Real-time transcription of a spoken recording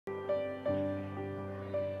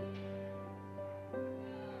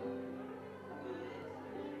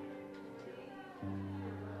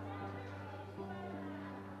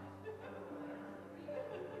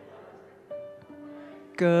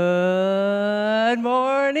Good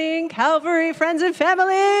morning, Calvary friends and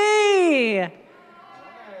family.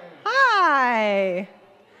 Hi.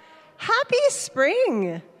 Happy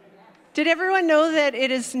spring. Did everyone know that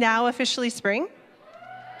it is now officially spring?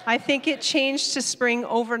 I think it changed to spring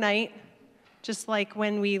overnight, just like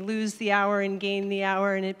when we lose the hour and gain the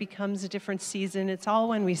hour and it becomes a different season. It's all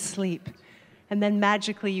when we sleep. And then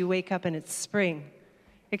magically you wake up and it's spring.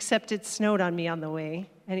 Except it snowed on me on the way.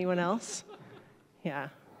 Anyone else? Yeah.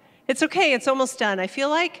 It's okay, it's almost done. I feel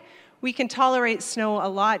like we can tolerate snow a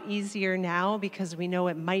lot easier now because we know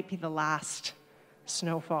it might be the last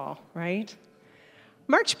snowfall, right?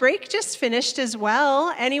 March break just finished as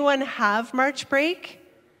well. Anyone have March break?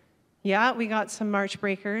 Yeah, we got some March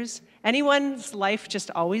breakers. Anyone's life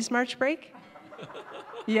just always March break?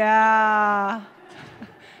 Yeah.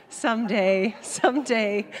 Someday.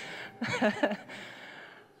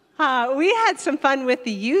 We had some fun with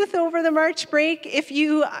the youth over the March break. If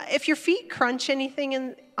your feet crunch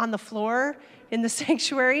anything on the floor in the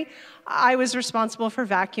sanctuary, I was responsible for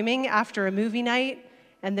vacuuming after a movie night,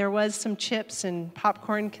 and there was some chips and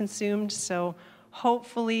popcorn consumed, so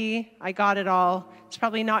hopefully I got it all. It's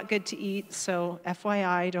probably not good to eat, so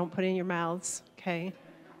FYI, don't put it in your mouths, okay?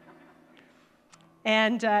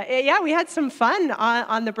 And we had some fun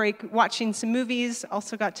on the break watching some movies,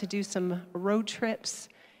 also got to do some road trips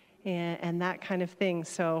and that kind of thing.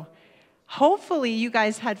 So hopefully you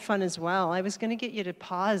guys had fun as well. I was going to get you to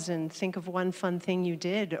pause and think of one fun thing you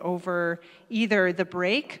did over either the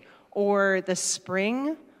break or the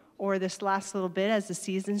spring or this last little bit as the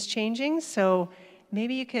season's changing. So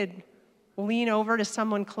maybe you could lean over to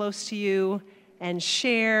someone close to you and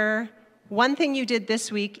share one thing you did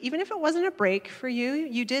this week. Even if it wasn't a break for you,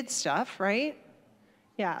 you did stuff, right?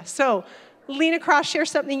 Yeah, so lean across, share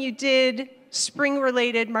something you did,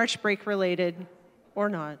 spring-related, March break-related, or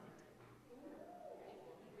not.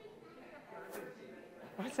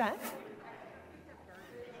 What's that?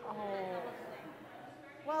 Oh.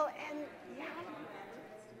 Well,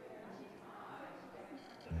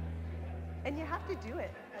 and you have to do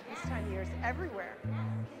it at this time of year. It's everywhere.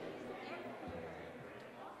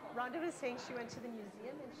 Rhonda was saying she went to the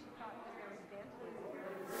museum and she thought that there was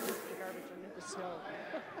vandalism the garbage under the snow.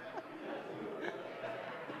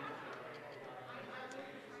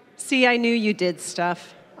 See, I knew you did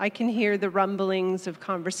stuff. I can hear the rumblings of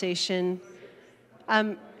conversation.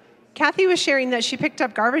 Kathy was sharing that she picked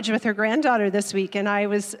up garbage with her granddaughter this week, and I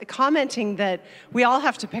was commenting that we all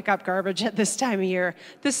have to pick up garbage at this time of year.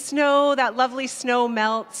 The snow, that lovely snow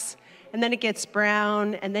melts, and then it gets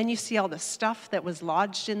brown, and then you see all the stuff that was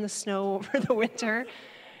lodged in the snow over the winter.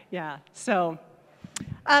 Yeah, so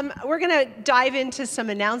we're going to dive into some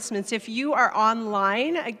announcements. If you are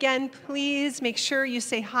online, again, please make sure you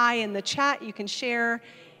say hi in the chat. You can share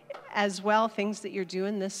as well things that you're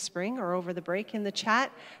doing this spring or over the break in the chat.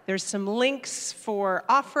 There's some links for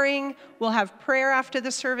offering. We'll have prayer after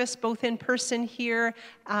the service, both in person here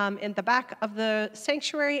in the back of the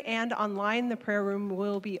sanctuary and online. The prayer room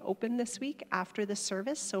will be open this week after the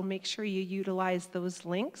service, so make sure you utilize those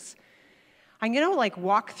links. I'm going to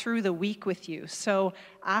walk through the week with you. So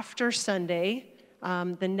after Sunday,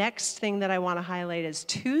 the next thing that I want to highlight is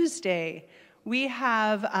Tuesday. We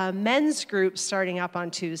have a men's group starting up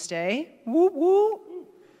on Tuesday. Woo woo.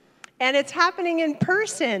 And it's happening in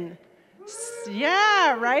person.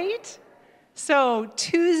 Yeah, right? So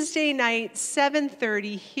Tuesday night,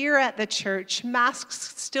 7:30 here at the church.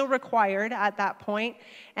 Masks still required at that point.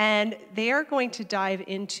 And they are going to dive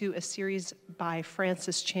into a series by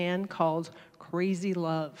Francis Chan called Crazy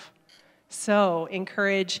Love. So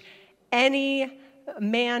encourage any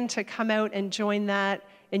man to come out and join that.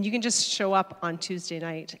 And you can just show up on Tuesday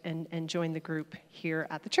night and join the group here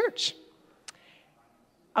at the church.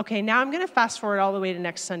 Okay, now I'm going to fast forward all the way to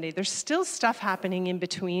next Sunday. There's still stuff happening in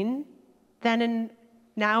between then and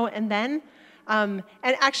now and then. And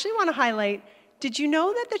actually want to highlight, did you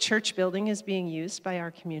know that the church building is being used by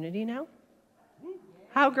our community now?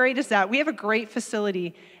 How great is that? We have a great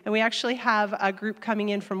facility, and we actually have a group coming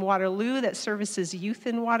in from Waterloo that services youth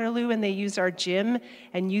in Waterloo, and they use our gym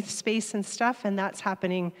and youth space and stuff, and that's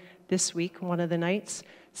happening this week, one of the nights.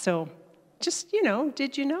 So just,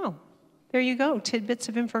 did you know? There you go, tidbits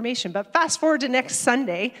of information. But fast forward to next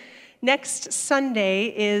Sunday. Next Sunday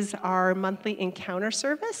is our monthly encounter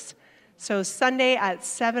service. So Sunday at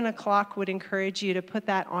 7 o'clock would encourage you to put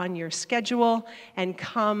that on your schedule and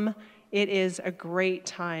come. It is a great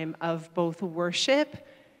time of both worship,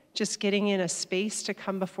 just getting in a space to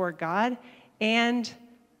come before God, and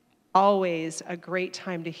always a great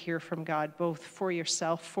time to hear from God, both for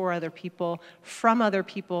yourself, for other people, from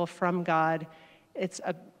God. It's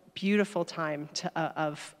a beautiful time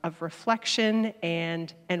of reflection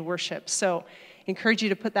and worship. So I encourage you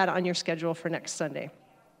to put that on your schedule for next Sunday.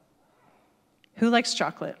 Who likes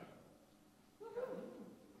chocolate?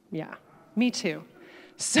 Yeah, me too.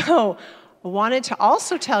 So I wanted to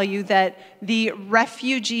also tell you that the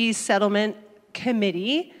Refugee Settlement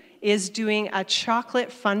Committee is doing a chocolate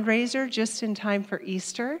fundraiser just in time for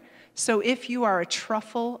Easter. So if you are a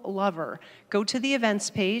truffle lover, go to the events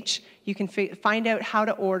page. You can find out how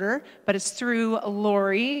to order, but it's through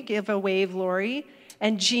Lori, give a wave, Lori,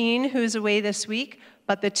 and Jean, who's away this week.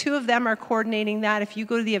 But the two of them are coordinating that. If you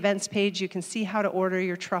go to the events page, you can see how to order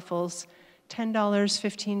your truffles. $10,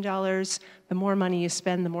 $15. The more money you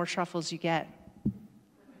spend, the more truffles you get.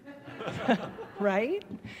 Right?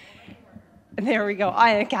 And there we go.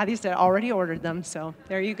 Kathy said already ordered them, so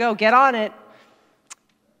there you go. Get on it.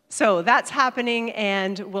 So that's happening,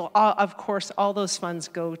 and of course, all those funds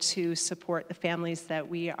go to support the families that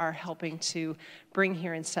we are helping to bring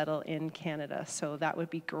here and settle in Canada. So that would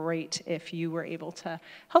be great if you were able to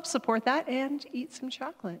help support that and eat some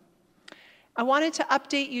chocolate. I wanted to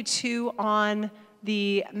update you too on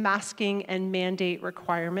the masking and mandate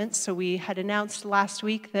requirements. So we had announced last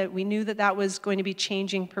week that we knew that that was going to be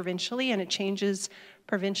changing provincially, and it changes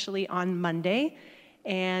provincially on Monday.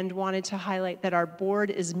 And wanted to highlight that our board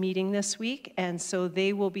is meeting this week, and so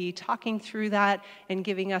they will be talking through that and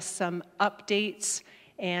giving us some updates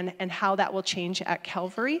and how that will change at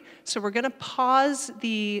Calvary. So we're going to pause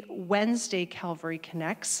the Wednesday Calvary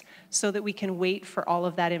Connects so that we can wait for all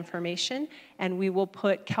of that information, and we will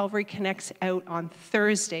put Calvary Connects out on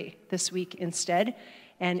Thursday this week instead.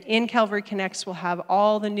 And in Calvary Connects, we'll have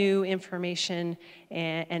all the new information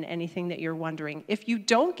and anything that you're wondering. If you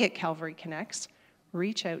don't get Calvary Connects,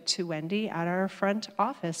 reach out to Wendy at our front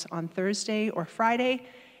office on Thursday or Friday,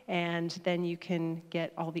 and then you can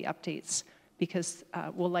get all the updates, because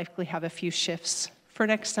we'll likely have a few shifts for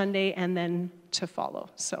next Sunday and then to follow.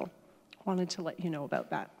 So wanted to let you know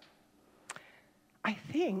about that. I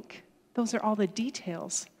think those are all the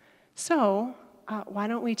details. So why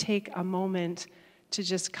don't we take a moment to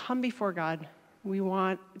just come before God. We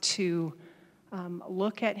want to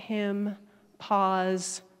look at him,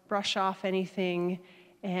 pause, brush off anything,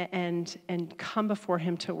 and come before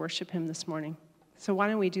him to worship him this morning. So why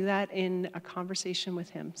don't we do that in a conversation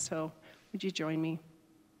with him? So would you join me?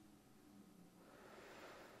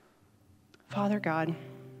 Father God,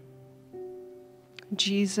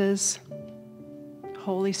 Jesus,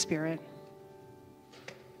 Holy Spirit,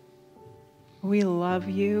 we love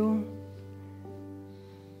you,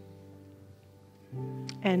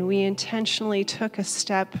 and we intentionally took a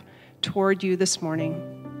step toward you this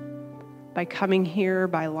morning by coming here,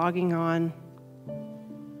 by logging on.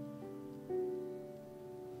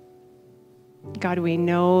 God, we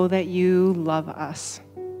know that you love us.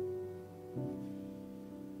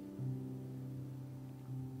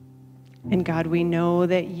 And God, we know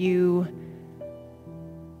that you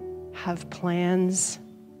have plans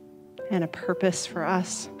and a purpose for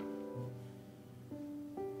us.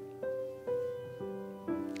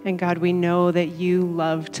 And God, we know that you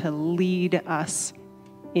love to lead us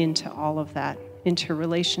into all of that, into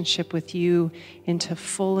relationship with you, into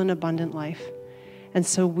full and abundant life. And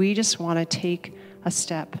so we just want to take a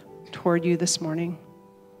step toward you this morning.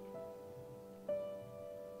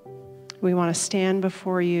 We want to stand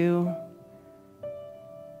before you.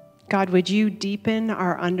 God, would you deepen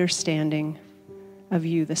our understanding of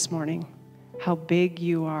you this morning? How big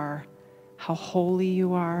you are, how holy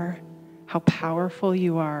you are, how powerful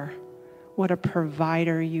you are, what a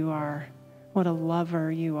provider you are, what a lover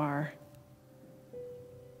you are.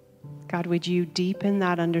 God, would you deepen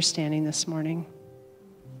that understanding this morning?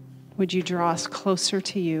 Would you draw us closer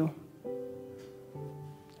to you?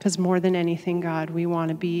 Because more than anything, God, we want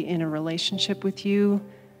to be in a relationship with you.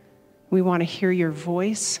 We want to hear your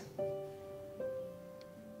voice.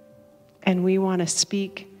 And we want to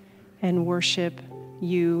speak and worship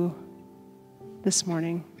you this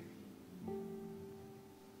morning.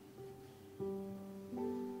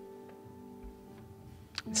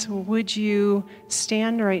 So would you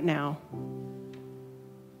stand right now?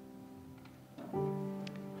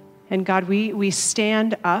 And God, we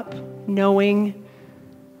stand up knowing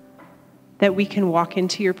that we can walk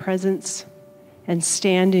into your presence and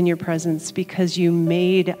stand in your presence because you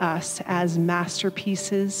made us as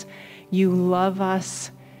masterpieces. You love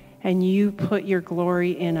us and you put your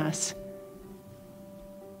glory in us.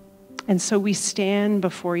 And so we stand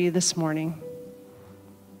before you this morning.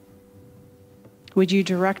 Would you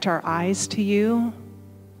direct our eyes to you?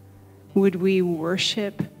 Would we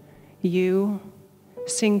worship you,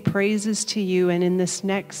 sing praises to you, and in this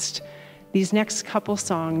next these next couple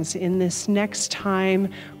songs, in this next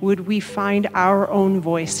time, would we find our own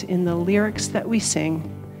voice in the lyrics that we sing,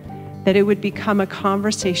 that it would become a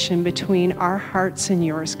conversation between our hearts and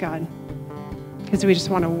yours, God, because we just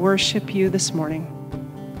want to worship you this morning.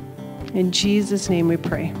 In Jesus' name we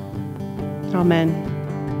pray. Amen.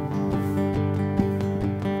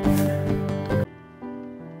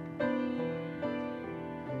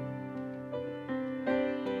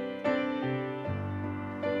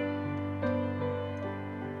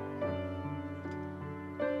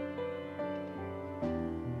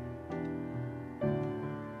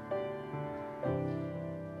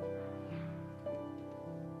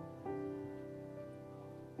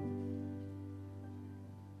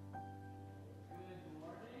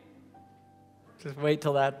 Just wait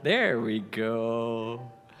till that. There we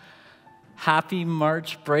go. Happy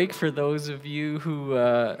March break for those of you who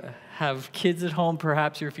have kids at home.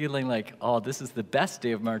 Perhaps you're feeling like, oh, this is the best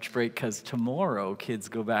day of March break because tomorrow kids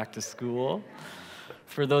go back to school.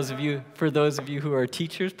 For those of you who are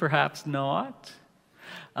teachers, perhaps not.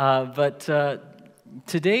 But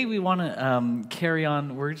today we want to carry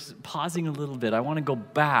on. We're just pausing a little bit. I want to go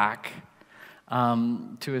back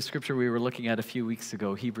to a scripture we were looking at a few weeks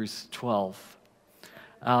ago, Hebrews 12.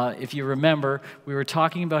 If you remember, we were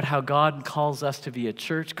talking about how God calls us to be a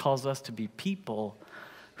church, calls us to be people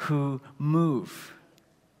who move.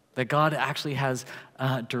 That God actually has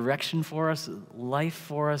direction for us, life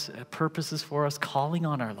for us, purposes for us, calling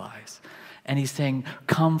on our lives. And he's saying,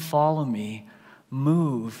 come follow me,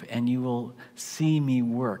 move, and you will see me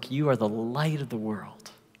work. You are the light of the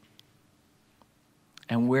world.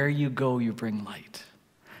 And where you go, you bring light.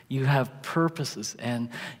 You have purposes, and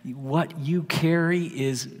what you carry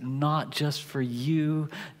is not just for you,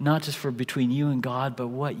 not just for between you and God, but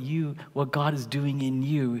what God is doing in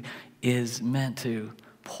you is meant to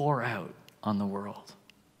pour out on the world.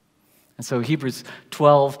 And so Hebrews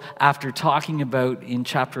 12, after talking about in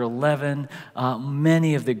chapter 11,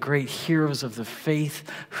 many of the great heroes of the faith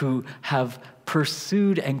who have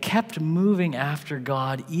pursued and kept moving after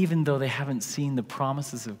God, even though they haven't seen the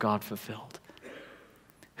promises of God fulfilled,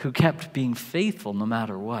 who kept being faithful no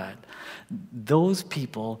matter what. Those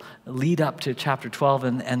people lead up to chapter 12,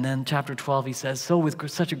 and then chapter 12 he says, so with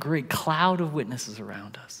such a great cloud of witnesses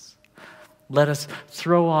around us, let us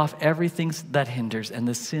throw off everything that hinders and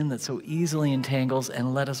the sin that so easily entangles,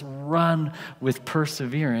 and let us run with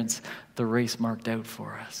perseverance the race marked out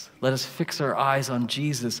for us. Let us fix our eyes on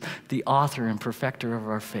Jesus, the author and perfecter of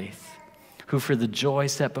our faith, who for the joy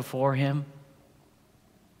set before him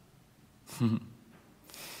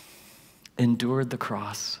endured the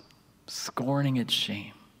cross, scorning its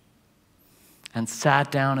shame, and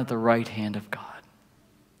sat down at the right hand of God.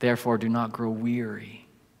 Therefore, do not grow weary.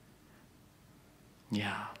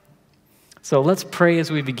 Yeah. So let's pray as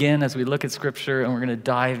we begin, as we look at Scripture, and we're going to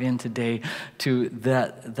dive in today to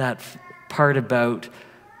that part about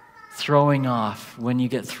throwing off. When you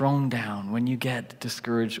get thrown down, when you get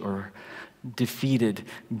discouraged or defeated,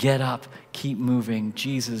 get up, keep moving.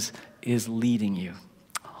 Jesus is leading you.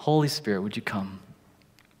 Holy Spirit, would you come?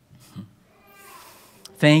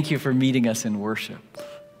 Thank you for meeting us in worship.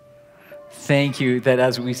 Thank you that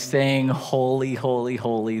as we sang, holy, holy,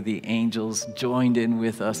 holy, the angels joined in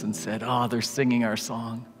with us and said, oh, they're singing our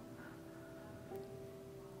song.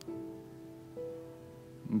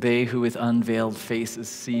 They who with unveiled faces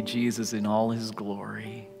see Jesus in all his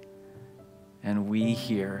glory. And we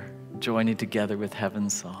here joining together with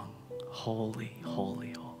heaven's song, holy,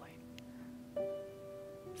 holy, holy.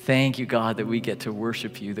 Thank you, God, that we get to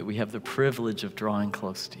worship you, that we have the privilege of drawing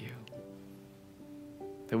close to you,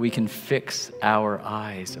 that we can fix our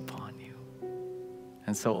eyes upon you.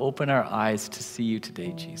 And so open our eyes to see you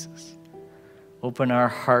today, Jesus. Open our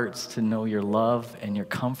hearts to know your love and your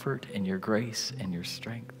comfort and your grace and your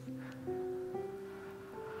strength.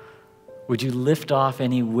 Would you lift off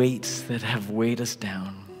any weights that have weighed us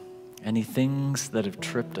down, any things that have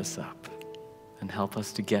tripped us up, and help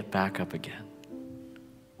us to get back up again.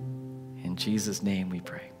 In Jesus' name we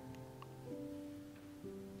pray.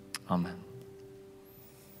 Amen.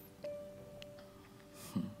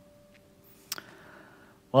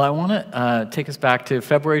 Well, I want to take us back to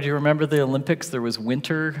February. Do you remember the Olympics? There was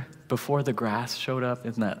winter before the grass showed up.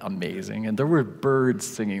 Isn't that amazing? And there were birds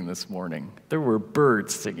singing this morning. There were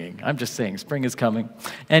birds singing. I'm just saying, spring is coming.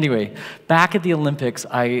 Anyway, back at the Olympics,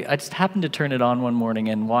 I just happened to turn it on one morning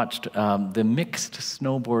and watched the mixed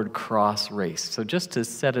snowboard cross race. So just to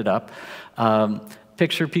set it up,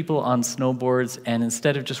 picture people on snowboards, and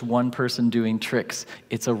instead of just one person doing tricks,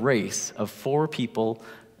 it's a race of 4 people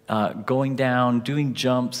going down, doing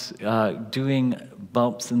jumps, doing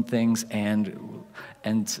bumps and things, and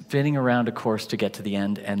and spinning around a course to get to the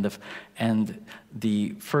end, and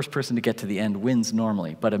the first person to get to the end wins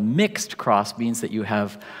normally. But a mixed cross means that you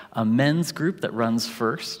have a men's group that runs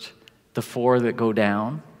first, the 4 that go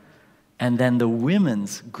down, and then the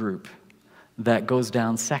women's group that goes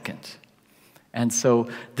down second. And so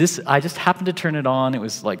I just happened to turn it on. It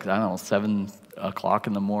was like, I don't know, 7 o'clock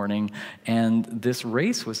in the morning, and this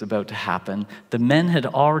race was about to happen. The men had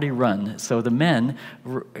already run, so the men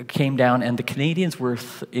came down, and the Canadians were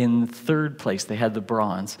in 3rd place. They had the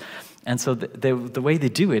bronze. And so the way they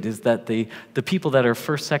do it is that the people that are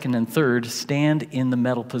 1st, 2nd, and 3rd stand in the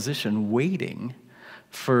medal position waiting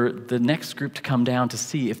for the next group to come down to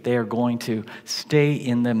see if they are going to stay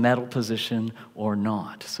in the medal position or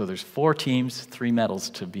not. So there's 4 teams, 3 medals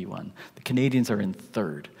to be won. The Canadians are in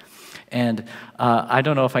 3rd. And I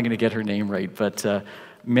don't know if I'm going to get her name right, but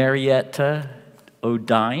Marietta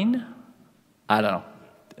O'Dine, I don't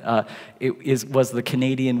know, was the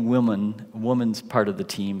Canadian woman's part of the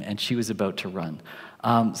team, and she was about to run.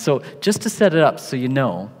 So just to set it up so you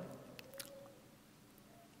know,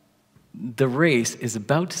 the race is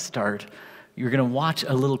about to start. You're going to watch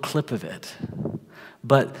a little clip of it.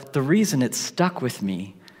 But the reason it stuck with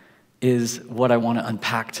me is what I want to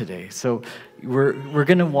unpack today. So we're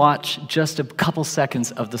going to watch just a couple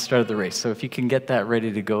seconds of the start of the race. So if you can get that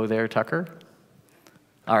ready to go there, Tucker.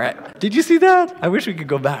 All right. Did you see that? I wish we could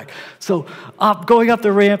go back. So going up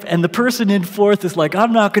the ramp, and the person in 4th is like,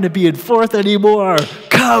 I'm not going to be in 4th anymore.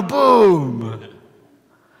 Kaboom!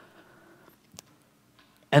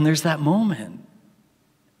 And there's that moment.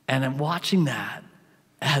 And I'm watching that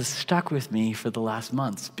has stuck with me for the last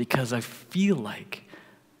months, because I feel like,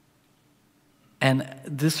 and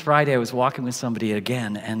this Friday I was walking with somebody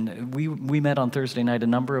again, and we met on Thursday night, a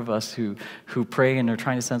number of us who pray and are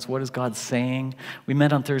trying to sense what is God saying. We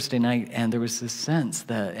met on Thursday night, and there was this sense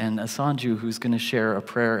that, and Asanju, who's going to share a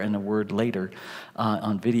prayer and a word later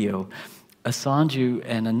on video, Asanju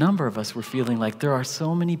and a number of us were feeling like there are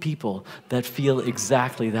so many people that feel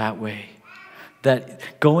exactly that way.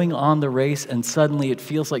 That going on the race and suddenly it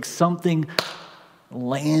feels like something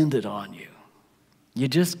landed on you. You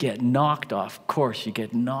just get knocked off course. You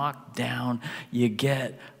get knocked down. You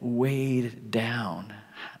get weighed down.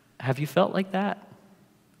 Have you felt like that?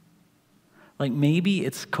 Like maybe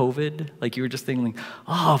it's COVID. Like you were just thinking,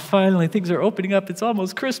 oh, finally things are opening up. It's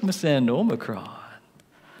almost Christmas and Omicron.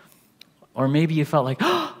 Or maybe you felt like,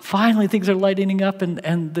 oh, finally things are lightening up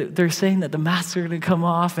and they're saying that the masks are going to come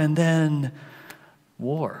off, and then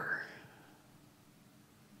war.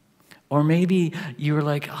 Or maybe you were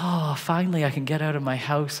like, oh, finally I can get out of my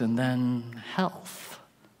house, and then health.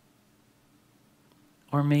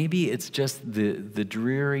 Or maybe it's just the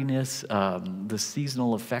dreariness, the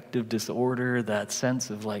seasonal affective disorder, that sense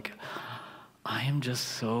of like, I am just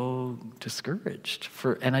so discouraged,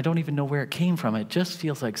 and I don't even know where it came from. It just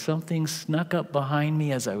feels like something snuck up behind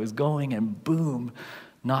me as I was going and boom,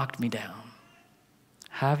 knocked me down.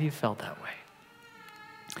 Have you felt that way?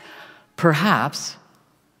 Perhaps,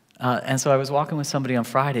 and so I was walking with somebody on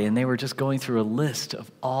Friday, and they were just going through a list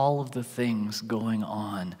of all of the things going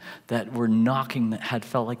on that had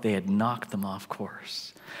felt like they had knocked them off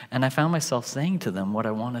course. And I found myself saying to them what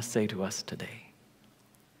I want to say to us today.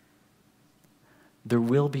 There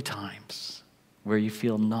will be times where you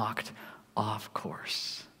feel knocked off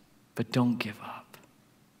course, but don't give up.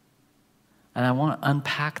 And I want to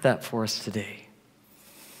unpack that for us today.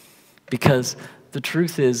 Because the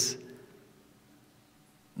truth is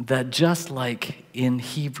that just like in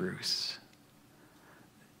Hebrews,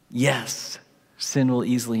 yes, sin will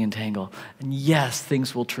easily entangle. And yes,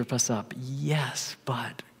 things will trip us up. Yes,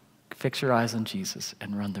 but fix your eyes on Jesus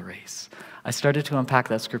and run the race. I started to unpack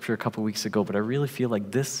that scripture a couple weeks ago, but I really feel like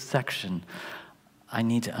this section I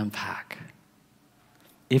need to unpack.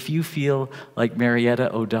 If you feel like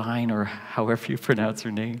Marietta O'Dine, or however you pronounce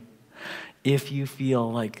her name, if you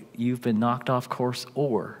feel like you've been knocked off course,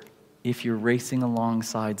 or if you're racing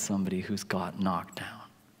alongside somebody who's got knocked down,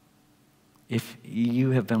 if you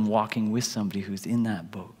have been walking with somebody who's in that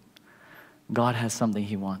boat, God has something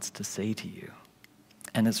he wants to say to you.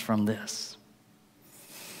 And it's from this.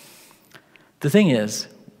 The thing is,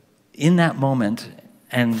 in that moment,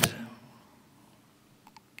 and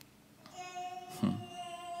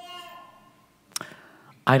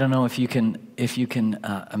I don't know if you can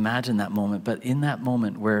imagine that moment, but in that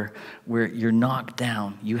moment where you're knocked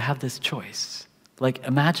down, you have this choice. Like,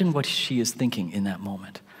 imagine what she is thinking in that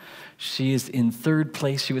moment. She is in 3rd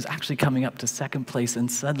place. She was actually coming up to 2nd place,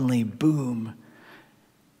 and suddenly, boom.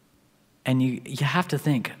 And you have to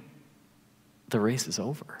think, the race is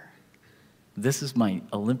over. This is my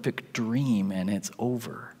Olympic dream, and it's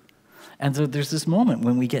over. And so there's this moment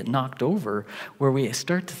when we get knocked over where we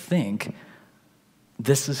start to think,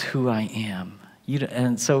 this is who I am.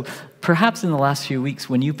 And so perhaps in the last few weeks,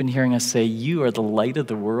 when you've been hearing us say, you are the light of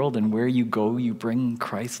the world, and where you go, you bring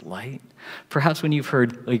Christ's light. Perhaps when you've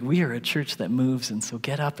heard, like, we are a church that moves, and so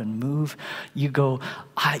get up and move, you go,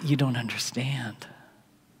 you don't understand.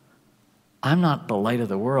 I'm not the light of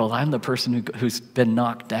the world. I'm the person who's been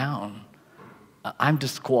knocked down. I'm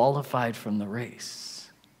disqualified from the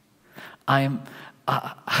race. I'm,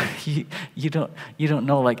 you don't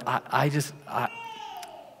know, like,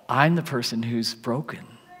 I'm the person who's broken.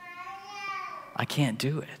 I can't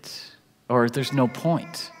do it. Or there's no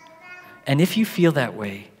point. And if you feel that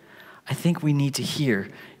way, I think we need to hear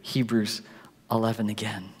Hebrews 11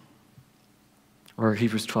 again. Or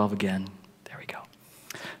Hebrews 12 again. There we go.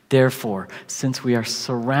 Therefore, since we are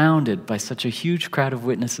surrounded by such a huge crowd of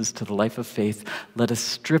witnesses to the life of faith, let us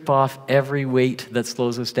strip off every weight that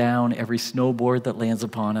slows us down, every snowboard that lands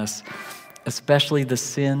upon us, especially the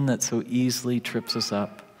sin that so easily trips us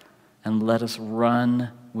up. And let us run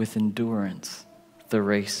with endurance the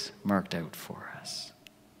race marked out for us.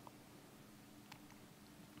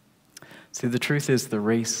 See, the truth is the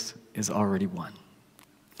race is already won.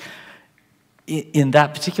 In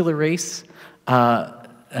that particular race, Elliot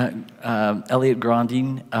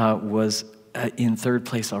Grondin was in third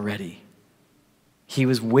place already. He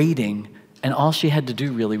was waiting, and all she had to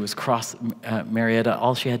do really was cross, Marietta,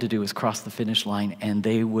 all she had to do was cross the finish line, and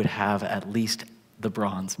they would have at least the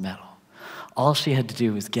bronze medal. All she had to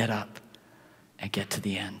do was get up and get to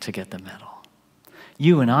the end to get the medal.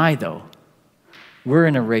 You and I, though, we're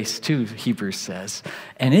in a race too, Hebrews says.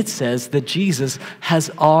 And it says that Jesus has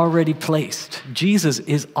already placed. Jesus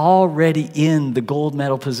is already in the gold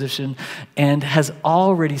medal position and has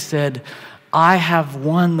already said, I have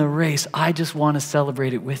won the race. I just want to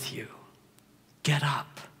celebrate it with you. Get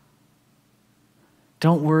up.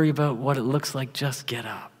 Don't worry about what it looks like. Just get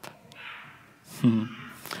up.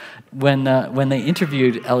 When they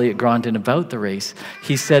interviewed Elliot Grondin about the race,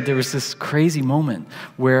 he said there was this crazy moment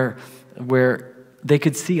where they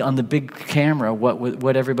could see on the big camera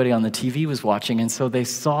what everybody on the TV was watching, and so they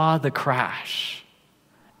saw the crash.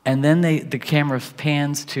 And then the camera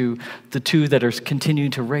pans to the two that are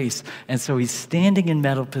continuing to race, and so he's standing in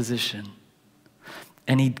medal position,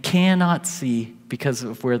 and he cannot see, because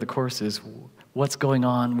of where the course is, what's going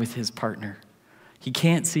on with his partner. He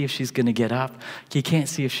can't see if she's going to get up. He can't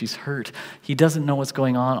see if she's hurt. He doesn't know what's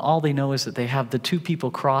going on. All they know is that they have the two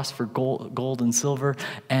people cross for gold and silver,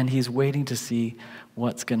 and he's waiting to see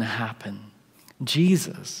what's going to happen.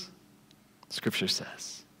 Jesus, Scripture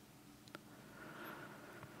says,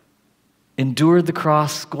 endured the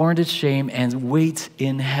cross, scorned its shame, and waits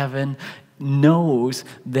in heaven, knows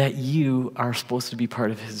that you are supposed to be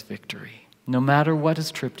part of his victory. No matter what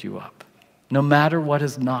has tripped you up, no matter what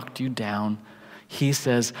has knocked you down, he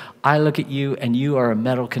says, I look at you and you are a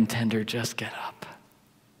medal contender. Just get up.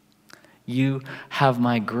 You have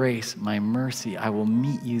my grace, my mercy. I will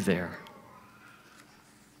meet you there.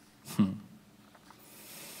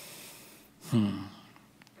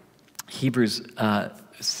 Hebrews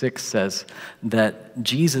 6 says that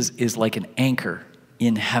Jesus is like an anchor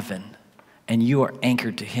in heaven, and you are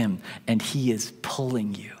anchored to him, and he is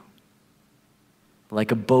pulling you.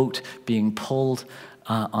 Like a boat being pulled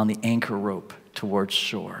on the anchor rope towards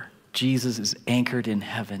shore. Jesus is anchored in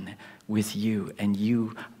heaven with you, and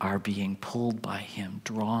you are being pulled by him,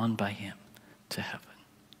 drawn by him to heaven.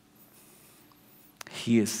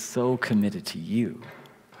 He is so committed to you.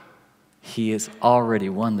 He has already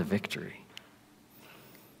won the victory.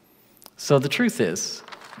 So the truth is,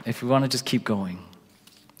 if we want to just keep going,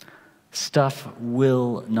 stuff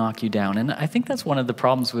will knock you down. And I think that's one of the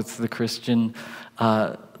problems with the Christian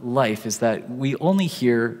life, is that we only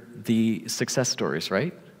hear the success stories,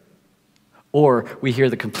 right? Or we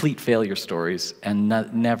hear the complete failure stories and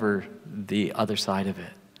never the other side of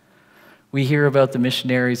it. We hear about the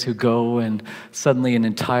missionaries who go and suddenly an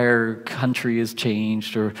entire country is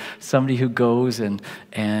changed, or somebody who goes and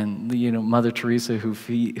Mother Teresa who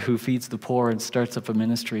feeds the poor and starts up a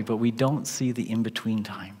ministry, but we don't see the in-between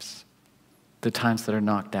times, the times that are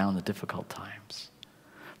knocked down, the difficult times.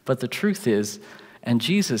 But the truth is, and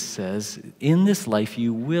Jesus says, in this life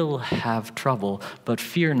you will have trouble, but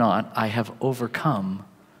fear not, I have overcome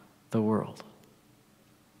the world.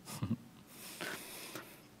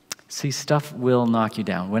 See, stuff will knock you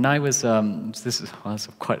down. When I was, this was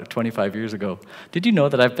quite 25 years ago. Did you know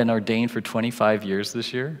that I've been ordained for 25 years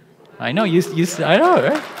this year? I know, I know,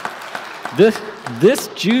 right? This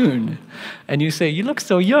June. And you say, you look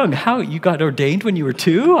so young. How, you got ordained when you were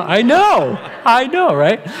 2? I know,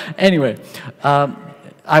 right? Anyway,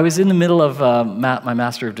 I was in the middle of my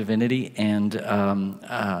Master of Divinity, and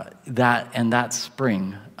that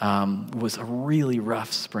spring was a really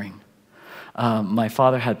rough spring. My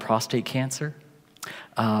father had prostate cancer.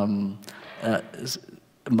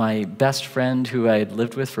 My best friend, who I had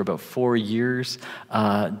lived with for about 4 years,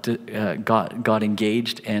 got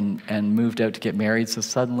engaged and moved out to get married. So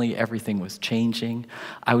suddenly everything was changing.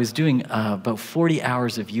 I was doing about 40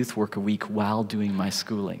 hours of youth work a week while doing my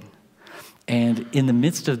schooling. And in the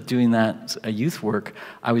midst of doing that youth work,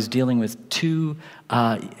 I was dealing with two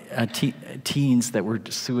teens that were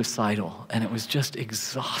suicidal, and it was just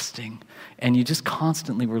exhausting. And you just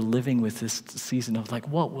constantly were living with this season of like,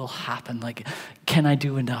 what will happen? Like, can I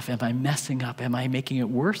do enough? Am I messing up? Am I making it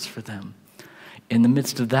worse for them? In the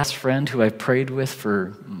midst of that friend who I've prayed with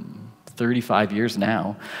for 35 years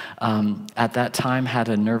now, at that time had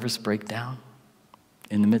a nervous breakdown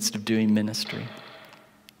in the midst of doing ministry.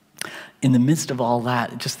 In the midst of all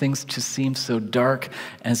that, things just seemed so dark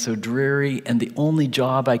and so dreary, and the only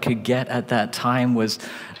job I could get at that time was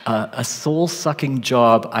a soul-sucking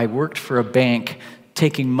job. I worked for a bank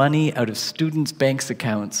taking money out of students' bank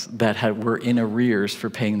accounts that were in arrears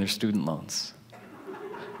for paying their student loans.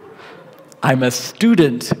 I'm a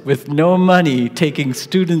student with no money taking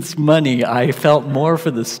students' money. I felt more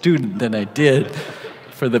for the student than I did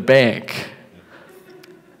for the bank.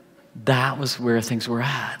 That was where things were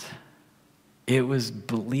at. It was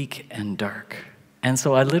bleak and dark. And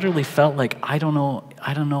so I literally felt like, I don't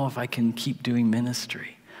know if I can keep doing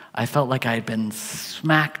ministry. I felt like I had been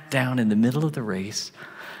smacked down in the middle of the race.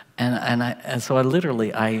 And so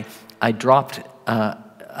I dropped,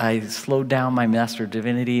 I slowed down my Master of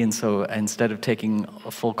Divinity, and so instead of taking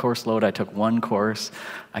a full course load, I took one course.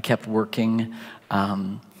 I kept working.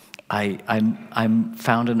 I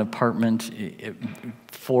found an apartment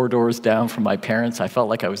 4 doors down from my parents. I felt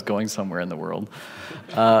like I was going somewhere in the world.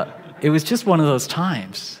 It was just one of those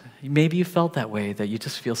times. Maybe you felt that way, that you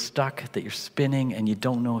just feel stuck, that you're spinning, and you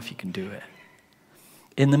don't know if you can do it.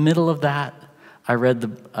 In the middle of that, I read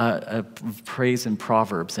the praise in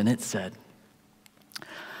Proverbs, and it said,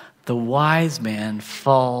 "The wise man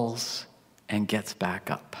falls and gets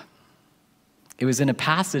back up." It was in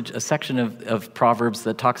a section of Proverbs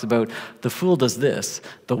that talks about the fool does this,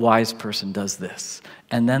 the wise person does this.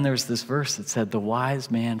 And then there's this verse that said, the wise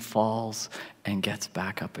man falls and gets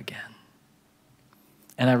back up again.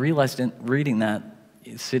 And I realized in reading that,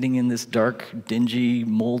 sitting in this dark, dingy,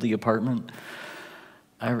 moldy apartment,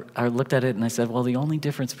 I looked at it and I said, well, the only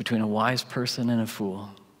difference between a wise person and a fool,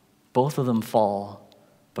 both of them fall,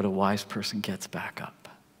 but a wise person gets back up.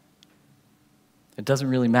 It doesn't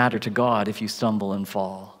really matter to God if you stumble and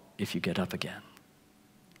fall, if you get up again.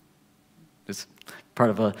 It's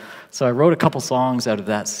part of so I wrote a couple songs out of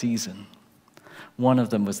that season. One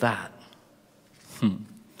of them was that.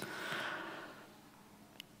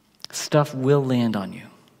 Stuff will land on you.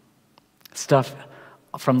 Stuff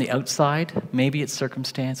from the outside, maybe it's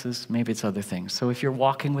circumstances, maybe it's other things. So if you're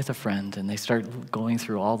walking with a friend and they start going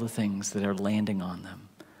through all the things that are landing on them,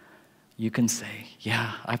 you can say,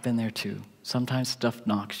 yeah, I've been there too. Sometimes stuff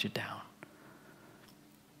knocks you down.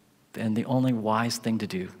 And the only wise thing to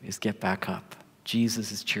do is get back up.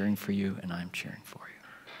 Jesus is cheering for you, and I'm cheering for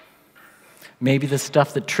you. Maybe the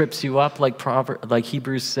stuff that trips you up, like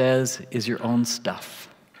Hebrews says, is your own stuff.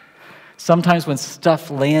 Sometimes when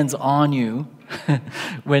stuff lands on you,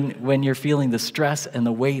 when you're feeling the stress and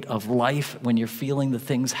the weight of life, when you're feeling the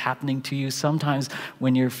things happening to you, sometimes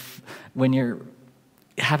when you're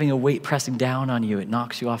having a weight pressing down on you, it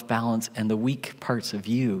knocks you off balance, and the weak parts of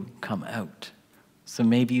you come out. So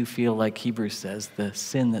maybe you feel like Hebrews says, the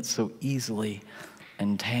sin that so easily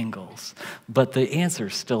entangles. But the answer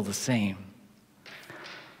is still the same.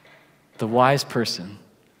 The wise person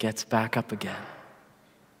gets back up again.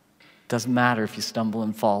 Doesn't matter if you stumble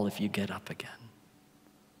and fall if you get up again.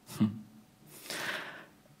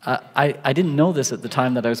 I didn't know this at the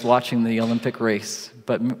time that I was watching the Olympic race,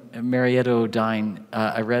 but Marietta O'Dine,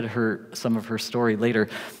 I read some of her story later,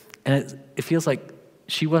 and it feels like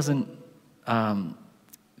she wasn't,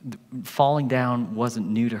 falling down wasn't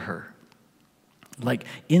new to her. Like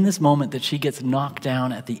in this moment that she gets knocked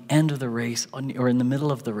down at the end of the race or in the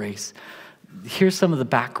middle of the race, here's some of the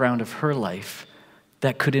background of her life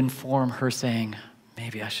that could inform her saying,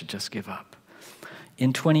 maybe I should just give up.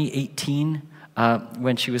 In 2018,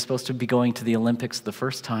 when she was supposed to be going to the Olympics the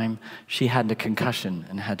first time, she had a concussion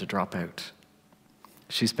and had to drop out.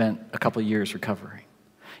 She spent a couple of years recovering.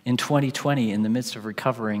 In 2020, in the midst of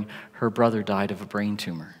recovering, her brother died of a brain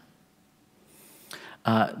tumor.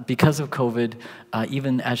 Because of COVID,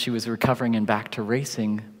 even as she was recovering and back to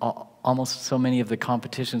racing, almost so many of the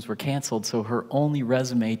competitions were canceled, so her only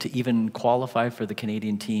resume to even qualify for the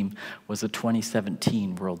Canadian team was a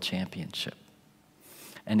 2017 World Championship.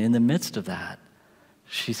 And in the midst of that,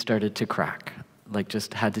 she started to crack, like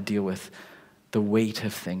just had to deal with the weight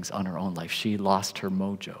of things on her own life. She lost her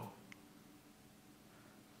mojo.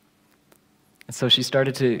 And so she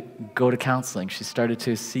started to go to counseling. She started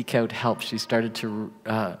to seek out help. She started to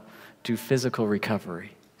do physical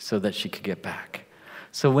recovery so that she could get back.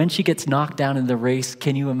 So when she gets knocked down in the race,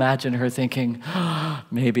 can you imagine her thinking,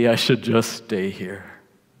 maybe I should just stay here?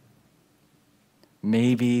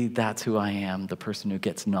 Maybe that's who I am, the person who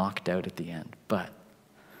gets knocked out at the end. But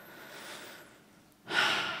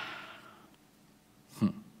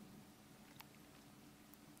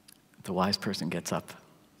the wise person gets up.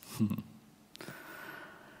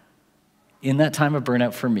 In that time of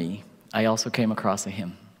burnout for me, I also came across a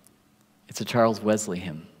hymn. It's a Charles Wesley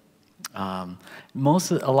hymn. A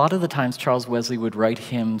lot of the times Charles Wesley would write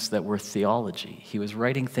hymns that were theology. He was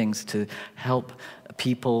writing things to help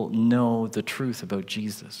people know the truth about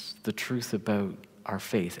Jesus, the truth about our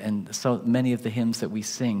faith. And so many of the hymns that we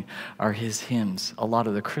sing are his hymns. A lot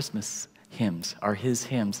of the Christmas hymns are his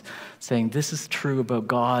hymns saying this is true about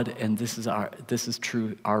God and this is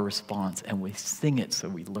true our response, and we sing it so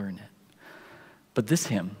we learn it. But this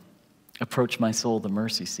hymn, Approach My Soul, the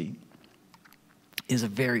Mercy Seat, is a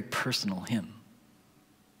very personal hymn.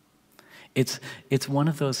 It's one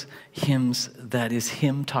of those hymns that is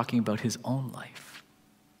him talking about his own life.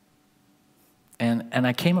 And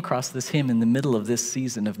I came across this hymn in the middle of this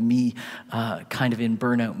season of me kind of in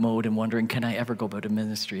burnout mode and wondering, can I ever go about a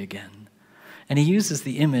ministry again? And he uses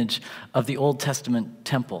the image of the Old Testament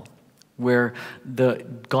temple where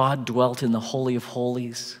God dwelt in the Holy of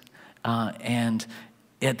Holies, and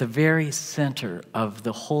at the very center of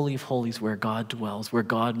the Holy of Holies where God dwells, where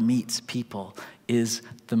God meets people, is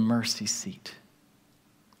the mercy seat,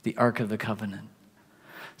 the Ark of the Covenant.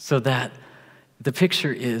 So that the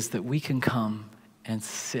picture is that we can come and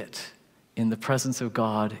sit in the presence of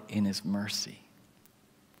God in his mercy.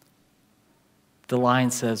 The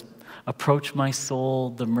line says, approach my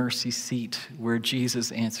soul, the mercy seat where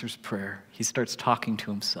Jesus answers prayer. He starts talking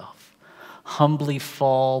to himself. Humbly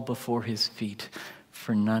fall before his feet,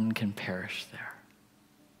 for none can perish there.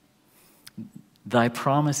 Thy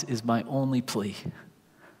promise is my only plea,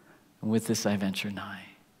 and with this I venture nigh.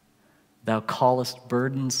 Thou callest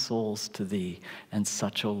burdened souls to thee, and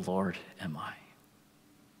such, O Lord, am I.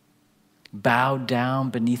 Bowed down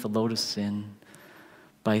beneath a load of sin,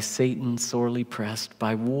 by Satan sorely pressed,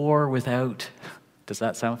 by war without, does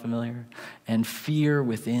that sound familiar? And fear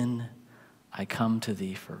within, I come to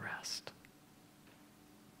thee for rest.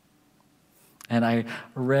 And I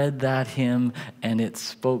read that hymn, and it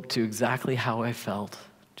spoke to exactly how I felt.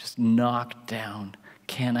 Just knocked down.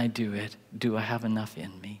 Can I do it? Do I have enough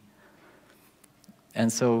in me?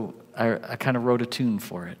 And so I kind of wrote a tune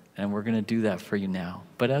for it, and we're going to do that for you now.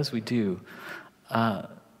 But as we do,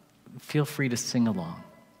 feel free to sing along.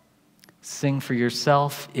 Sing for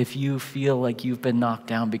yourself if you feel like you've been knocked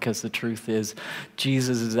down, because the truth is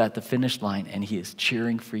Jesus is at the finish line, and he is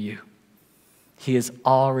cheering for you. He has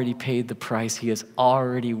already paid the price. He has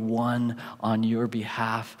already won on your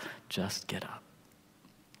behalf. Just get up.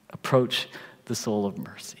 Approach the soul of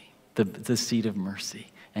mercy, the seat of mercy,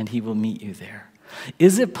 and he will meet you there.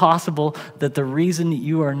 Is it possible that the reason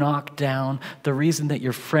you are knocked down, the reason that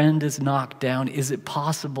your friend is knocked down, is it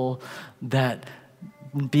possible that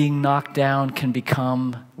being knocked down can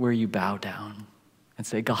become where you bow down and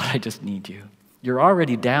say, God, I just need you? You're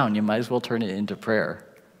already down. You might as well turn it into prayer,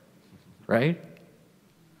 right?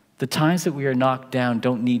 The times that we are knocked down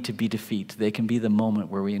don't need to be defeat. They can be the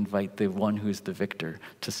moment where we invite the one who is the victor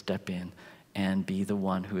to step in and be the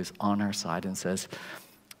one who is on our side and says,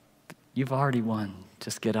 you've already won.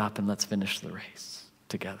 Just get up and let's finish the race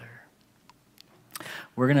together.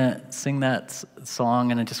 We're going to sing that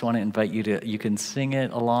song, and I just want to invite you you can sing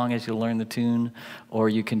it along as you learn the tune, or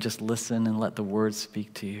you can just listen and let the words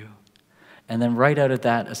speak to you. And then right out of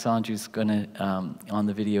that, Asanju's going to, on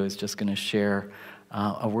the video, is just going to share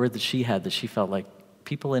a word that she had that she felt like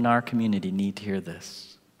people in our community need to hear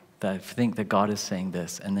this, that I think that God is saying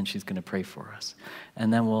this, and then she's going to pray for us.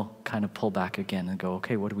 And then we'll kind of pull back again and go,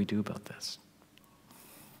 okay, what do we do about this?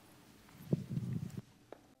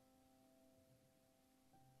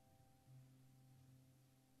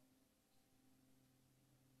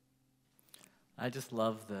 I just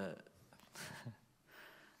love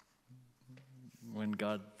when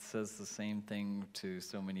God says the same thing to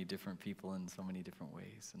so many different people in so many different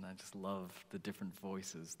ways. And I just love the different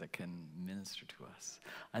voices that can minister to us.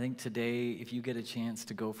 I think today, if you get a chance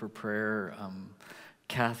to go for prayer,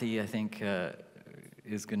 Kathy, I think,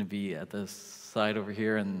 is going to be at the side over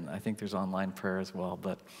here, and I think there's online prayer as well.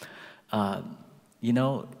 But, you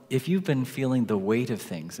know, if you've been feeling the weight of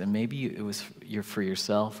things, and maybe it was you're for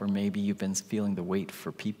yourself, or maybe you've been feeling the weight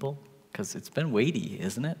for people, because it's been weighty,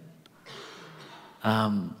 isn't it?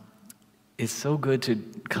 It's so good to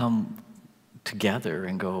come together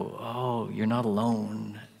and go, oh, you're not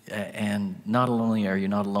alone. And not only are you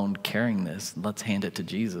not alone carrying this, let's hand it to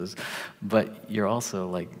Jesus, but you're also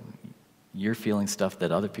like, you're feeling stuff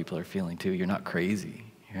that other people are feeling too. You're not crazy,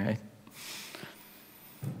 right?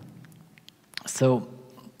 So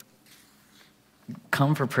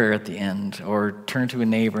come for prayer at the end, or turn to a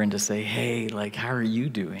neighbor and just say, hey, like, how are you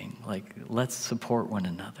doing? Like, let's support one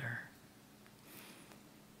another.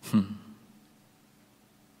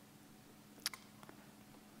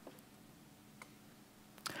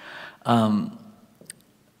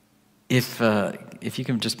 If you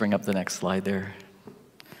can just bring up the next slide there.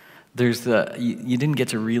 There's you didn't get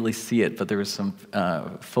to really see it, but there was some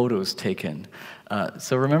photos taken.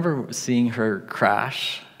 So remember seeing her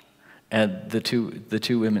crash, and the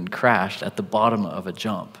two women crashed at the bottom of a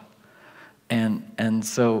jump, and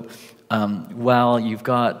so while you've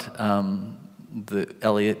got the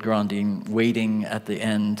Elliot Grandin waiting at the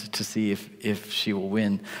end to see if she will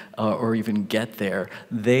win or even get there,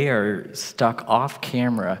 they are stuck off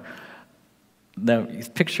camera. Now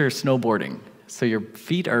picture snowboarding. So your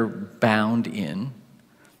feet are bound in,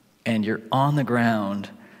 and you're on the ground,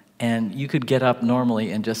 and you could get up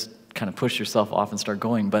normally and just kind of push yourself off and start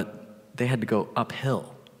going, but they had to go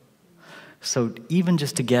uphill. So even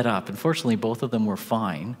just to get up, unfortunately both of them were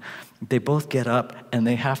fine, they both get up and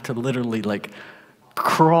they have to literally like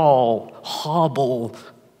crawl, hobble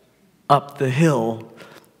up the hill,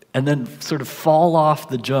 and then sort of fall off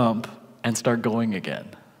the jump and start going again.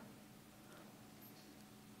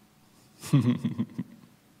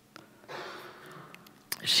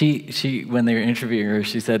 She when they were interviewing her,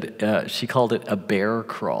 she said she called it a bear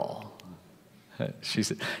crawl. She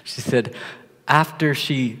said after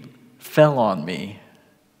she fell on me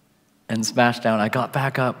and smashed down, I got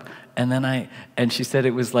back up, and she said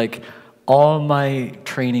it was like all my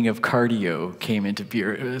training of cardio came into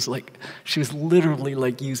beer. It was like she was literally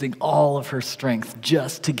like using all of her strength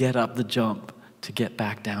just to get up the jump to get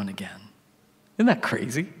back down again. Isn't that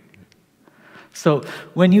crazy? So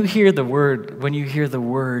when you hear the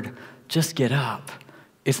word, just get up,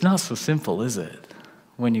 it's not so simple, is it,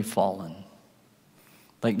 when you've fallen?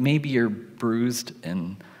 Like maybe you're bruised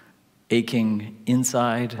and aching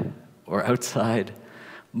inside or outside,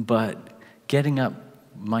 but getting up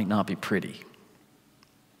might not be pretty.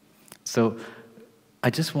 So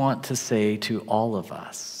I just want to say to all of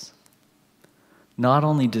us, not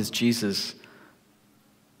only does Jesus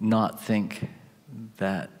not think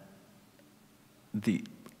that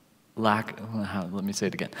let me say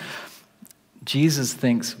it again. Jesus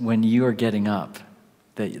thinks when you are getting up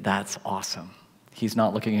that that's awesome. He's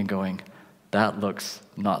not looking and going, that looks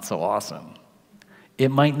not so awesome.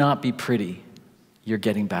 It might not be pretty. You're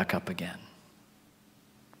getting back up again.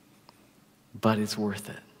 But it's worth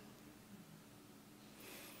it.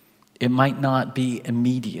 It might not be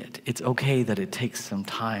immediate. It's okay that it takes some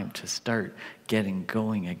time to start getting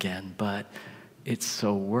going again, but it's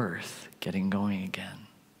so worth getting going again.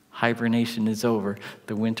 Hibernation is over.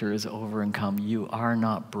 The winter is over and come. You are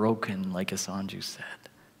not broken, like Asanju said.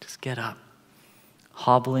 Just get up.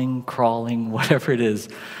 Hobbling, crawling, whatever it is,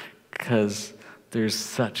 because there's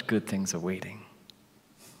such good things awaiting.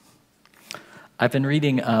 I've been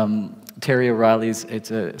reading Terry O'Reilly's, it's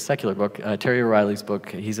a secular book, Terry O'Reilly's book.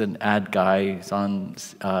 He's an ad guy. He's on,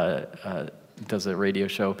 does a radio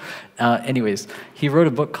show. Anyways, he wrote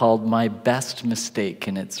a book called My Best Mistake,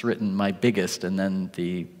 and it's written my biggest, and then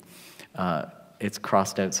it's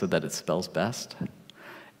crossed out so that it spells best.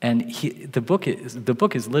 And the book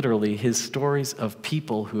is literally his stories of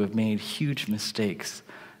people who have made huge mistakes,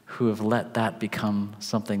 who have let that become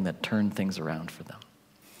something that turned things around for them.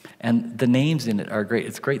 And the names in it are great.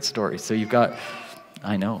 It's a great story. So you've got,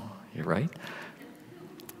 I know, you're right.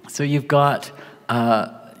 So you've got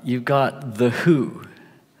The Who.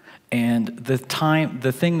 And the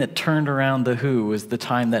thing that turned around The Who was the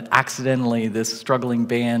time that accidentally this struggling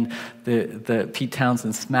band, the Pete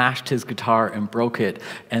Townsend smashed his guitar and broke it,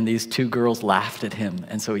 and these two girls laughed at him,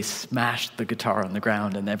 and so he smashed the guitar on the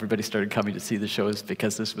ground, and everybody started coming to see the shows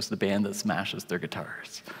because this was the band that smashes their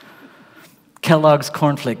guitars. Kellogg's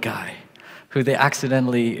Cornflake Guy, who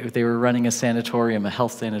they were running a sanatorium, a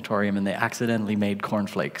health sanatorium, and they accidentally made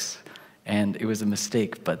cornflakes. And it was a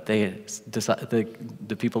mistake, but they decided,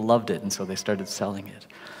 the people loved it, and so they started selling it.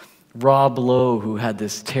 Rob Lowe, who had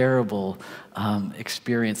this terrible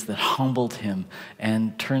experience that humbled him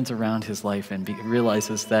and turns around his life and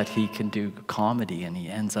realizes that he can do comedy, and he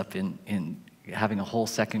ends up in having a whole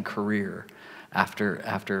second career after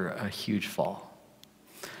a huge fall.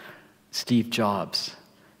 Steve Jobs,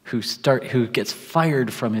 who gets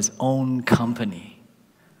fired from his own company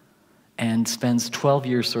and spends 12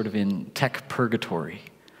 years sort of in tech purgatory.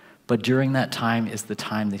 But during that time is the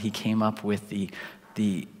time that he came up with the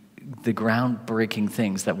groundbreaking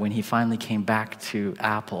things that when he finally came back to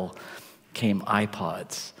Apple, came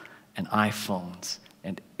iPods and iPhones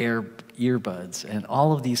and earbuds, and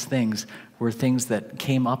all of these things were things that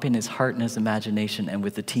came up in his heart and his imagination and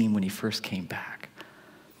with the team when he first came back.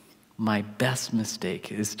 My Best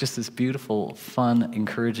Mistake is just this beautiful, fun,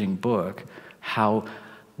 encouraging book, how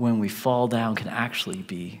when we fall down can actually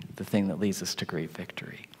be the thing that leads us to great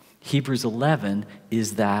victory. Hebrews 11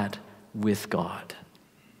 is that with God.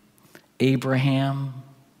 Abraham,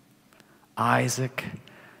 Isaac,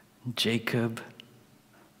 Jacob,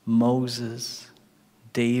 Moses,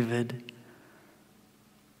 David.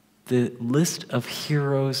 The list of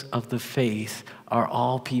heroes of the faith are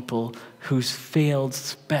all people who's failed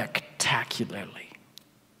spectacularly.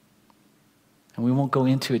 And we won't go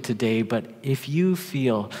into it today, but if you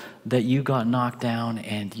feel that you got knocked down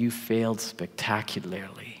and you failed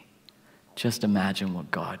spectacularly, just imagine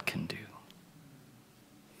what God can do.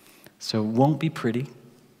 So it won't be pretty,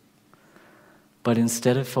 but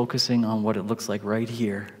instead of focusing on what it looks like right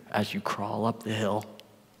here as you crawl up the hill,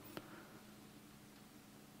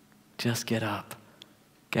 just get up,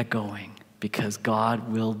 get going, because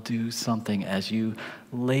God will do something as you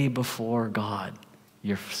lay before God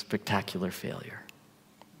your spectacular failure.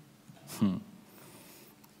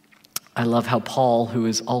 I love how Paul, who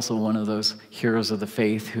is also one of those heroes of the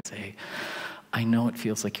faith, who say, I know it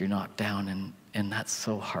feels like you're knocked down, and that's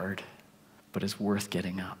so hard, but it's worth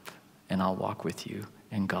getting up, and I'll walk with you,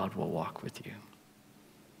 and God will walk with you.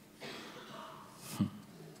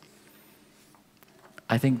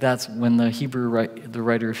 I think that's when the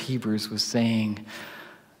writer of Hebrews was saying,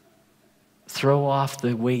 throw off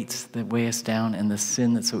the weights that weigh us down and the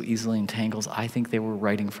sin that so easily entangles. I think they were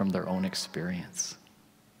writing from their own experience.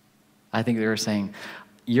 I think they were saying,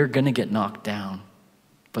 you're going to get knocked down,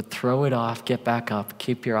 but throw it off, get back up,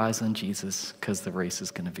 keep your eyes on Jesus, because the race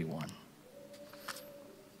is going to be won.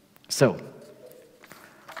 So,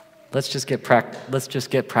 let's just get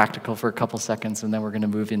practical for a couple seconds, and then we're going to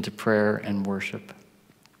move into prayer and worship.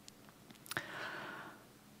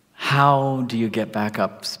 How do you get back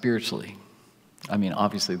up spiritually? I mean,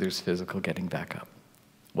 obviously there's physical getting back up.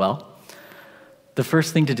 Well, the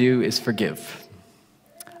first thing to do is forgive.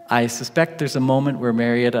 I suspect there's a moment where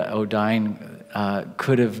Marietta O'Dine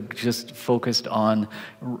could have just focused on,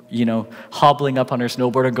 hobbling up on her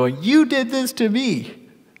snowboard and going, you did this to me,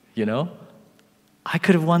 I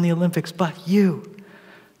could have won the Olympics, but you.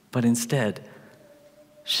 But instead,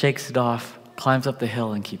 shakes it off, climbs up the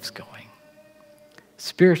hill, and keeps going.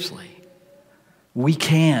 Spiritually, we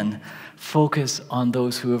can focus on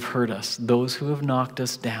those who have hurt us, those who have knocked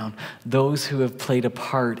us down, those who have played a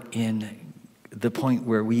part in the point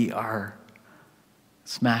where we are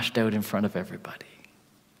smashed out in front of everybody.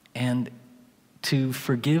 And to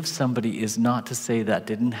forgive somebody is not to say that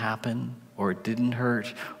didn't happen, or it didn't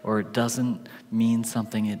hurt, or it doesn't mean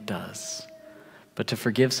something, it does. But to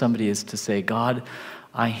forgive somebody is to say, God,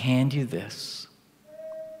 I hand you this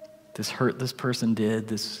hurt this person did,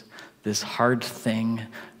 this hard thing.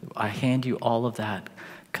 I hand you all of that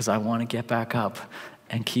because I want to get back up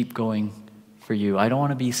and keep going for you. I don't want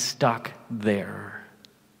to be stuck there.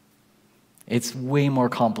 It's way more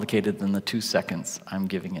complicated than the 2 seconds I'm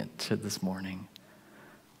giving it to this morning.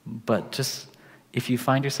 But just, if you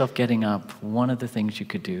find yourself getting up, one of the things you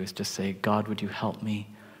could do is just say, God, would you help me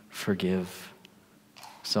forgive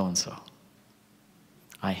so-and-so?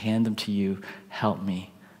 I hand them to you. Help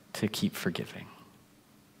me to keep forgiving.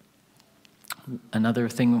 Another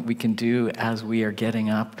thing we can do as we are getting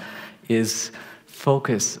up is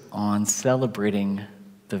focus on celebrating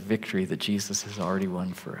the victory that Jesus has already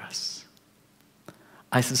won for us.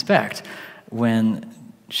 I suspect when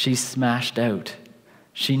she smashed out,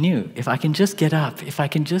 she knew, if I can just get up, if I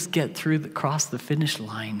can just get across the finish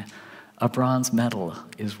line, a bronze medal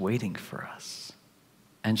is waiting for us.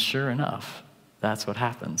 And sure enough, that's what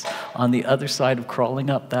happens. On the other side of crawling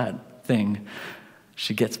up that thing,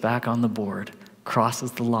 she gets back on the board,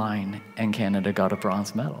 crosses the line, and Canada got a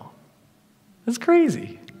bronze medal. That's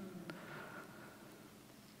crazy.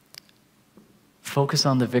 Focus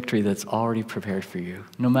on the victory that's already prepared for you.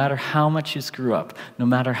 No matter how much you screw up, no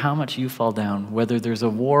matter how much you fall down, whether there's a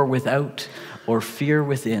war without or fear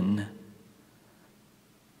within,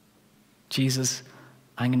 Jesus,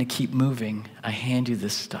 I'm going to keep moving. I hand you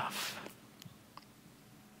this stuff.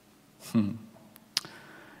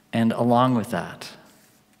 And along with that,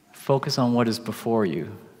 focus on what is before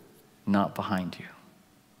you, not behind you.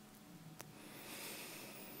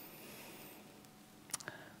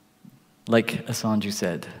 Like Asanju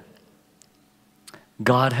said,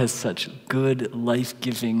 God has such good,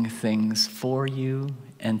 life-giving things for you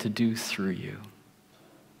and to do through you.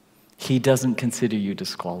 He doesn't consider you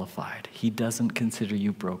disqualified. He doesn't consider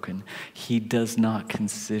you broken. He does not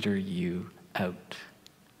consider you out.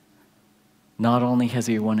 Not only has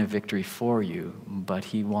he won a victory for you, but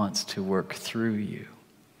he wants to work through you.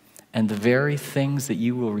 And the very things that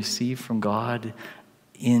you will receive from God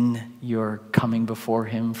in your coming before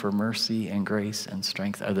him for mercy and grace and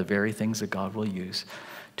strength are the very things that God will use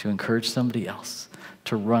to encourage somebody else,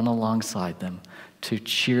 to run alongside them, to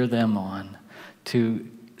cheer them on, to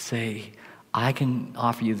say, I can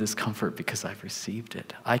offer you this comfort because I've received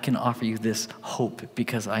it. I can offer you this hope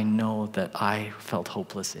because I know that I felt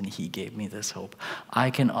hopeless and he gave me this hope.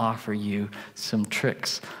 I can offer you some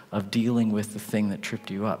tricks of dealing with the thing that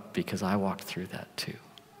tripped you up because I walked through that too.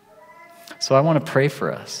 So I want to pray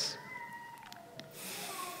for us.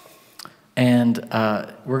 And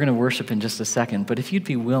we're going to worship in just a second, but if you'd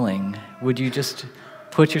be willing, would you just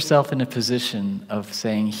put yourself in a position of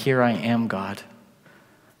saying, here I am, God,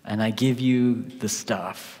 and I give you the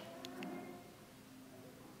stuff.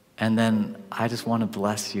 And then I just want to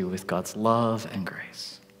bless you with God's love and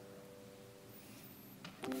grace.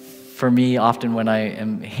 For me, often when I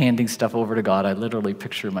am handing stuff over to God, I literally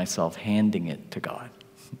picture myself handing it to God.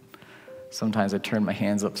 Sometimes I turn my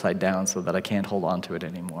hands upside down so that I can't hold on to it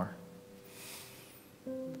anymore.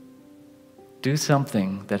 Do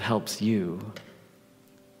something that helps you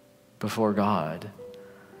before God.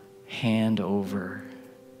 Hand over.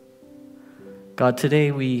 God,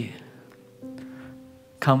 today we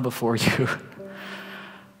come before you.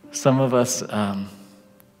 Some of us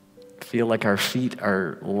feel like our feet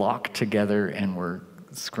are locked together and we're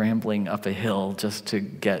scrambling up a hill just to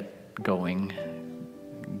get going.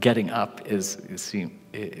 Getting up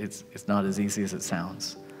it's not as easy as it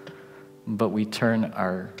sounds. But we turn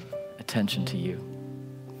our attention to you.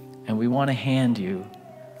 And we want to hand you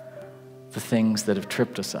the things that have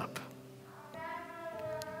tripped us up.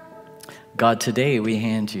 God, today we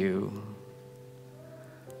hand you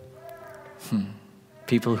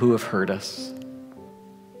people who have hurt us.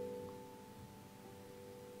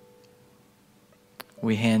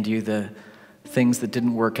 We hand you the things that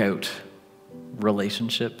didn't work out,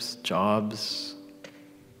 relationships, jobs,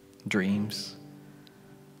 dreams,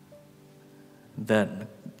 that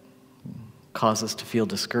cause us to feel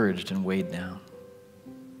discouraged and weighed down.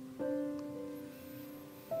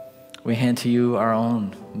 We hand to you our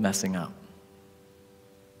own messing up.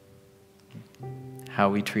 How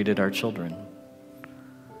we treated our children,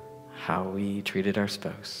 how we treated our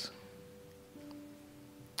spouse,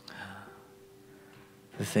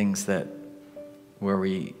 the things where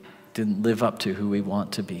we didn't live up to who we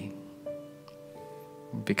want to be,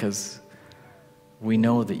 because we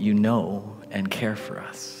know that you know and care for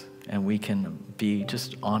us, and we can be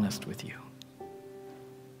just honest with you.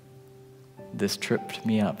 This tripped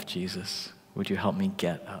me up, Jesus. Would you help me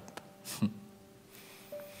get up?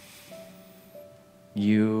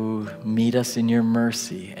 You meet us in your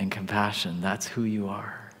mercy and compassion. That's who you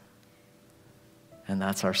are. And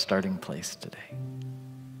that's our starting place today.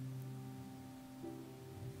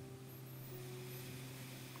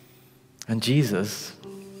 And Jesus,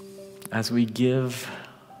 as we give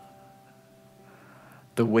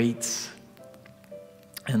the weights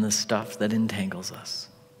and the stuff that entangles us,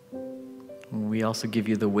 we also give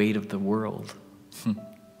you the weight of the world.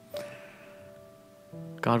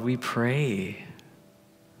 God, we pray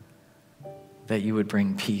that you would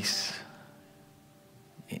bring peace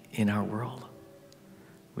in our world.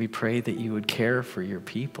 We pray that you would care for your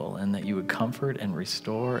people and that you would comfort and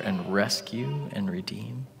restore and rescue and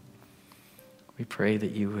redeem. We pray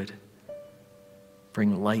that you would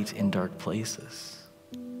bring light in dark places,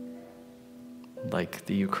 like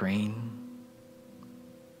the Ukraine.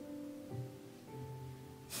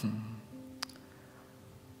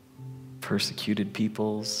 Persecuted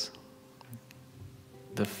peoples,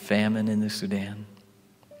 the famine in the Sudan.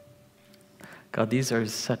 God, these are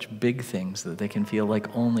such big things that they can feel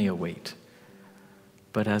like only a weight.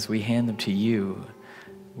 But as we hand them to you,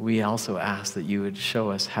 we also ask that you would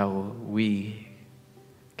show us how we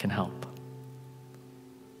can help.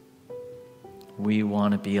 We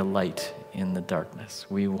want to be a light in the darkness.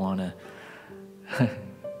 We want to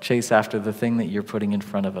chase after the thing that you're putting in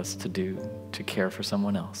front of us to do, to care for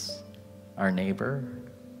someone else, our neighbor,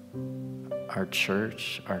 our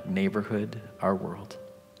church, our neighborhood, our world.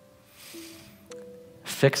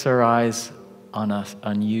 Fix our eyes on us,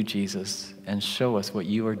 on you, Jesus, and show us what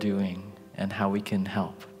you are doing and how we can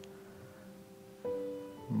help.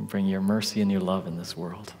 Bring your mercy and your love in this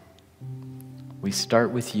world. We start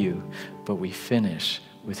with you, but we finish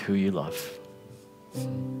with who you love.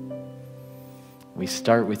 We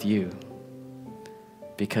start with you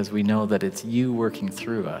because we know that it's you working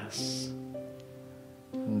through us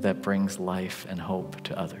that brings life and hope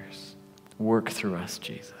to others. Work through us,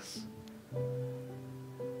 Jesus.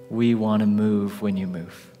 We want to move when you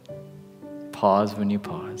move. Pause when you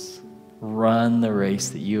pause. Run the race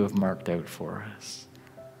that you have marked out for us.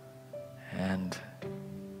 And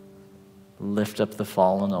lift up the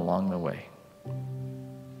fallen along the way.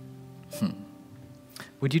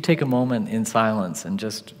 Would you take a moment in silence and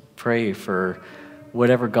just pray for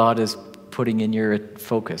whatever God is putting in your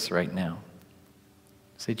focus right now?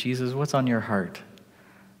 Say, Jesus, what's on your heart?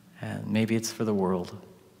 And maybe it's for the world.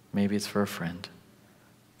 Maybe it's for a friend.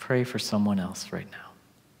 Pray for someone else right now.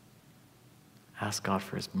 Ask God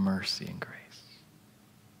for his mercy and grace.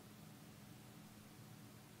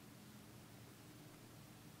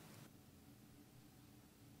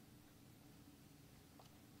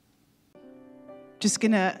 Just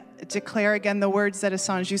going to declare again the words that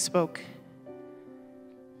Asanju spoke.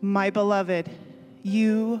 My beloved,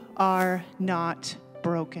 you are not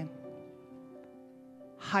broken.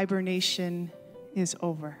 Hibernation is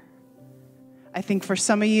over. I think for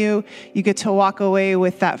some of you, you get to walk away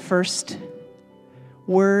with that first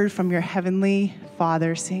word from your heavenly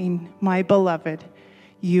Father saying, my beloved,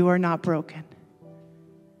 you are not broken.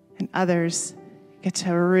 And others get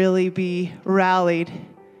to really be rallied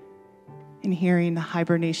in hearing the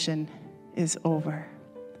hibernation is over.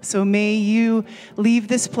 So may you leave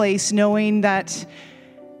this place knowing that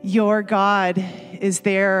your God is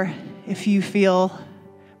there if you feel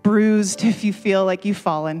bruised, if you feel like you've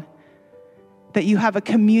fallen, that you have a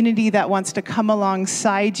community that wants to come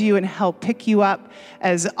alongside you and help pick you up,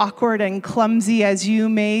 as awkward and clumsy as you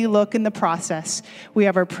may look in the process. We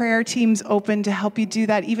have our prayer teams open to help you do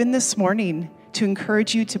that, even this morning, to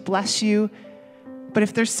encourage you, to bless you. But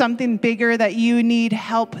if there's something bigger that you need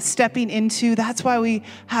help stepping into, that's why we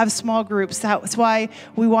have small groups. That's why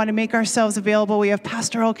we want to make ourselves available. We have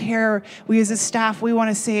pastoral care. We as a staff, we want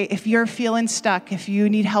to say, if you're feeling stuck, if you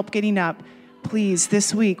need help getting up, please,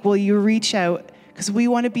 this week, will you reach out? Because we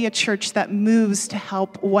want to be a church that moves to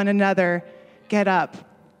help one another get up.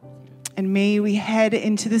 And may we head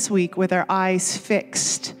into this week with our eyes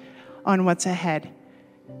fixed on what's ahead.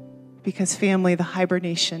 Because family, the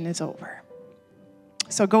hibernation is over.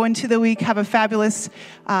 So go into the week, have a fabulous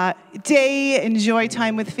day, enjoy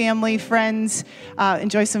time with family, friends,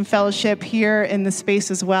 enjoy some fellowship here in the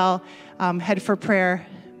space as well. Head for prayer.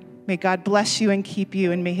 May God bless you and keep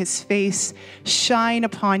you, and may his face shine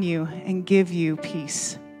upon you and give you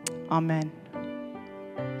peace. Amen.